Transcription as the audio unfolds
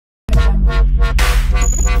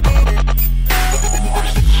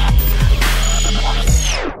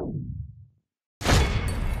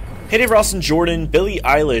Hey Dave, Ross, and Jordan. Billie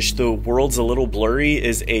Eilish, The World's a Little Blurry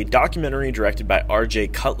is a documentary directed by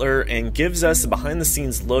Cutler and gives us a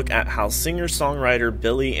behind-the-scenes look at how singer-songwriter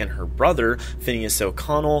Billie and her brother, Phineas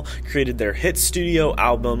O'Connell, created their hit studio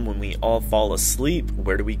album When We All Fall Asleep,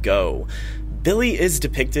 Where Do We Go? Billie is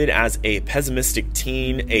depicted as a pessimistic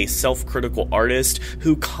teen, a self-critical artist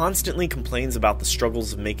who constantly complains about the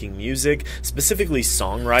struggles of making music, specifically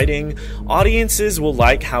songwriting. Audiences will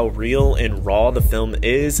like how real and raw the film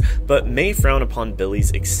is, but may frown upon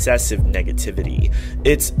Billie's excessive negativity.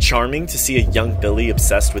 It's charming to see a young Billie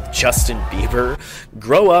obsessed with Justin Bieber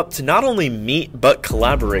grow up to not only meet but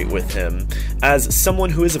collaborate with him. As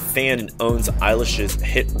someone who is a fan and owns Eilish's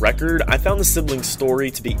hit record, I found the sibling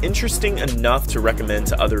story to be interesting enough to recommend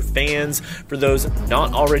to other fans. For those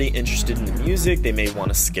not already interested in the music, they may want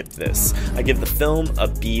to skip this. I give the film a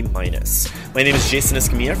B-. My name is Jason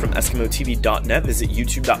Escamilla from EskimoTV.net. Visit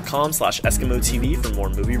youtube.com/EskimoTV for more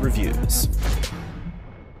movie reviews.